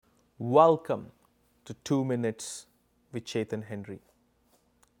Welcome to 2 Minutes with Chetan Henry.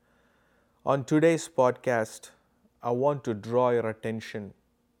 On today's podcast, I want to draw your attention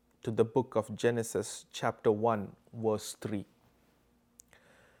to the book of Genesis, chapter 1, verse 3.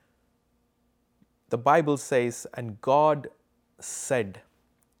 The Bible says, "And God said,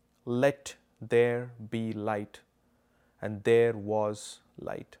 Let there be light, and there was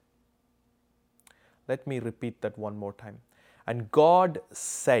light." Let me repeat that one more time. And God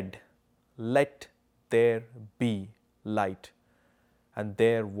said, Let there be light, and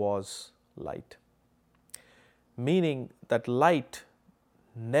there was light. Meaning that light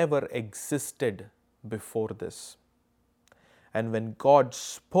never existed before this. And when God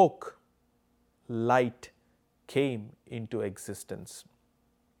spoke, light came into existence.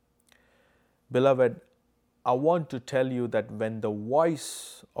 Beloved, I want to tell you that when the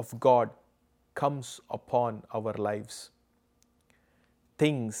voice of God comes upon our lives,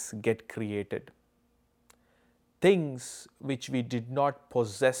 things get created. Things which we did not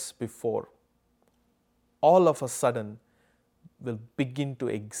possess before, all of a sudden will begin to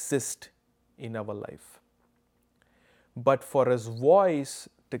exist in our life. But for His voice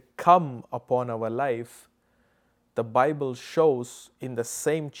to come upon our life, the Bible shows in the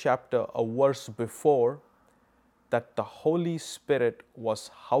same chapter, a verse before, that the Holy Spirit was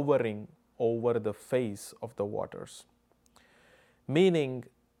hovering over the face of the waters. Meaning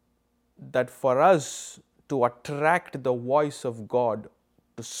that for us to attract the voice of God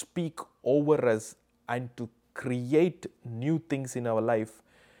to speak over us and to create new things in our life,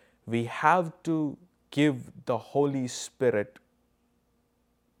 we have to give the Holy Spirit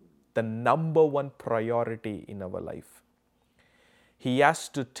the number one priority in our life. He has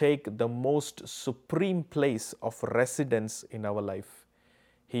to take the most supreme place of residence in our life.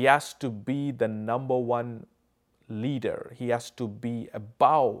 He has to be the number one leader. He has to be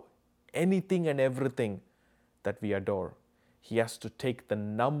above anything and everything that we adore. He has to take the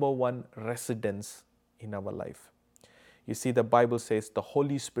number one residence in our life. You see, the Bible says the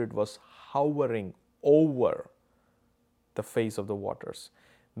Holy Spirit was hovering over the face of the waters,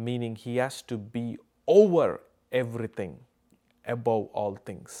 meaning He has to be over everything, above all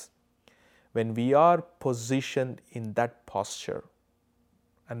things. When we are positioned in that posture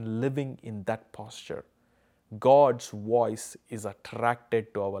and living in that posture, God's voice is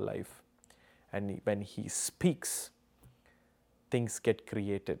attracted to our life. And when He speaks, things get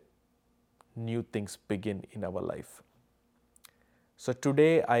created. New things begin in our life. So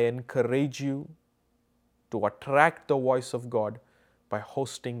today I encourage you to attract the voice of God by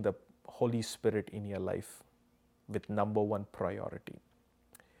hosting the Holy Spirit in your life with number one priority.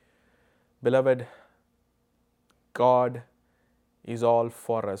 Beloved, God is all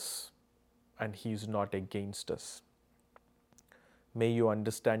for us and He is not against us. May you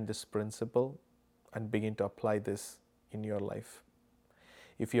understand this principle and begin to apply this in your life.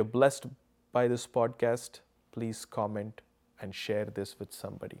 If you're blessed by this podcast, please comment and share this with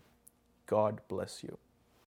somebody. God bless you.